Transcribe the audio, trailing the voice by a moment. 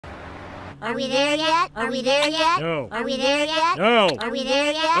Are we there yet? Are we there yet? No. Are we there yet? No. Are we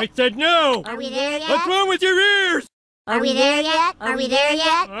there yet? I said no. Are we there yet? What's wrong with your ears? Are we there yet? Are we there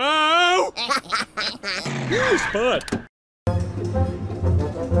yet? Oh! New spot.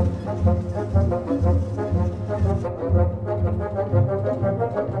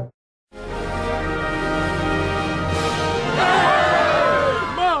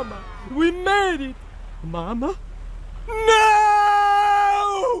 Mama, we made it. Mama?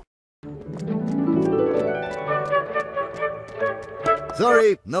 No!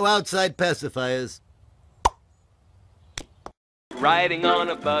 Sorry, no outside pacifiers. Riding on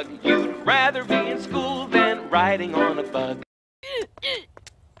a bug, you'd rather be in school than riding on a bug.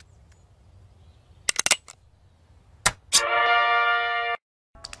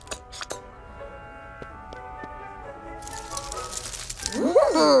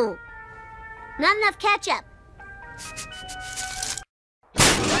 Ooh. Not enough ketchup.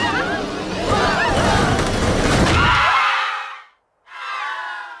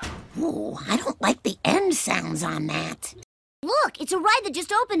 Ooh, I don't like the end sounds on that. Look, it's a ride that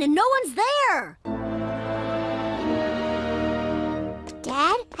just opened and no one's there.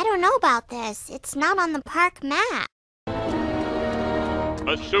 Dad, I don't know about this. It's not on the park map.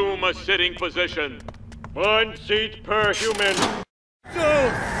 Assume a sitting position. 1 seat per human.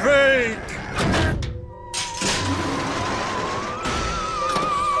 So fake!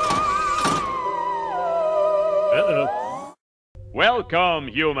 Uh-oh. Welcome,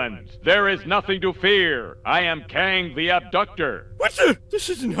 humans. There is nothing to fear. I am Kang the Abductor. What the? This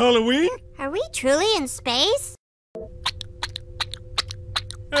isn't Halloween? Are we truly in space?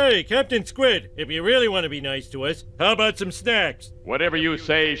 Hey, Captain Squid, if you really want to be nice to us, how about some snacks? Whatever you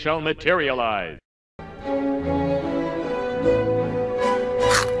say shall materialize.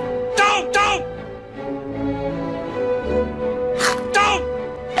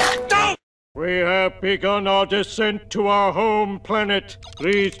 We have begun our descent to our home planet.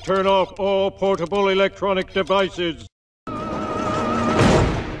 Please turn off all portable electronic devices. Now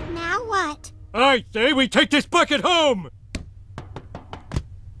what? I say we take this bucket home!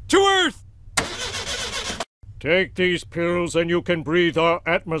 To Earth! Take these pills and you can breathe our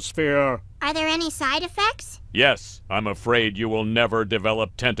atmosphere. Are there any side effects? Yes, I'm afraid you will never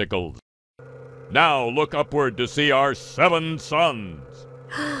develop tentacles. Now look upward to see our 7 suns.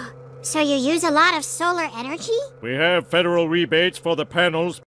 So you use a lot of solar energy? We have federal rebates for the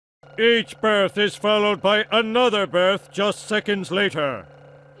panels. Each birth is followed by another birth just seconds later.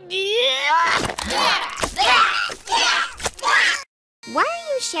 Why are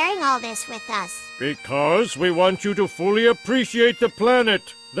you sharing all this with us? Because we want you to fully appreciate the planet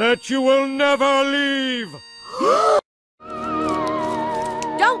that you will never leave.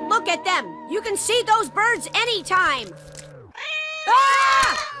 Don't look at them! You can see those birds anytime!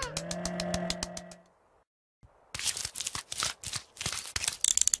 Ah!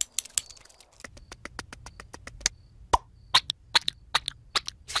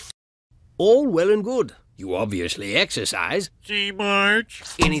 All well and good. You obviously exercise. See, Marge?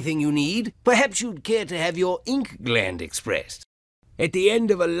 Anything you need? Perhaps you'd care to have your ink gland expressed. At the end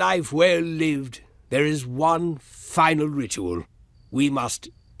of a life well lived, there is one final ritual. We must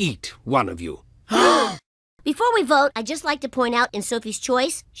eat one of you. Before we vote, I'd just like to point out in Sophie's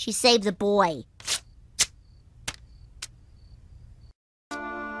choice, she saved the boy.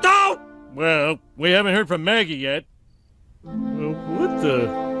 No! Well, we haven't heard from Maggie yet. What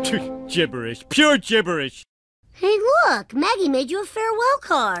the... gibberish. Pure gibberish. Hey, look! Maggie made you a farewell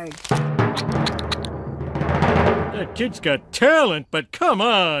card. That kid's got talent, but come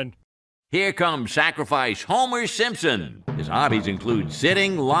on. Here comes Sacrifice Homer Simpson. His hobbies include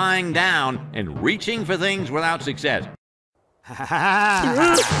sitting, lying down, and reaching for things without success.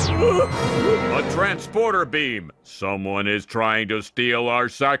 A transporter beam. Someone is trying to steal our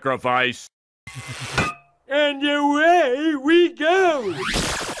sacrifice. And away we go.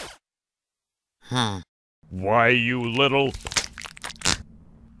 Why, you little...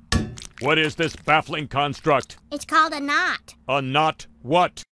 What is this baffling construct? It's called a knot. A knot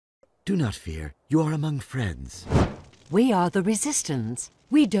what? Do not fear. You are among friends. We are the Resistance.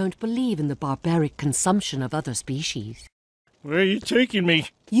 We don't believe in the barbaric consumption of other species. Where are you taking me?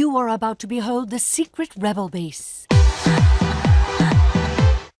 You are about to behold the secret rebel base.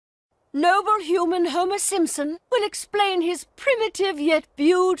 Noble human Homer Simpson will explain his primitive yet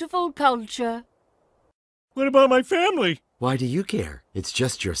beautiful culture. What about my family? Why do you care? It's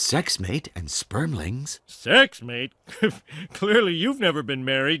just your sex mate and spermlings. Sex mate? Clearly you've never been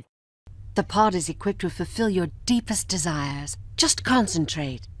married. The pod is equipped to fulfill your deepest desires. Just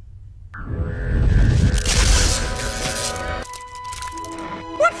concentrate.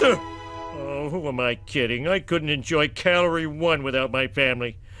 What the? who am I kidding? I couldn't enjoy Calorie 1 without my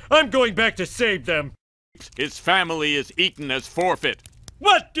family. I'm going back to save them. His family is eaten as forfeit.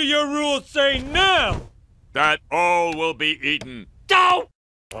 What do your rules say now? That all will be eaten. Go!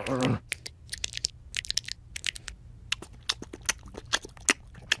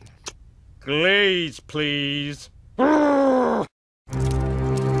 Glaze, please.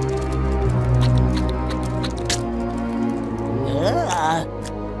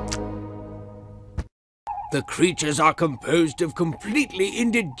 The creatures are composed of completely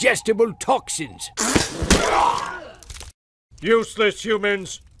indigestible toxins. Useless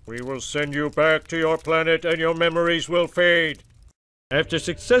humans! We will send you back to your planet and your memories will fade. After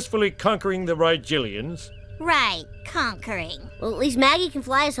successfully conquering the Rigelians... Right, conquering. Well, at least Maggie can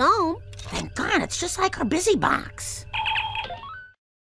fly us home. Thank God, it's just like her busy box.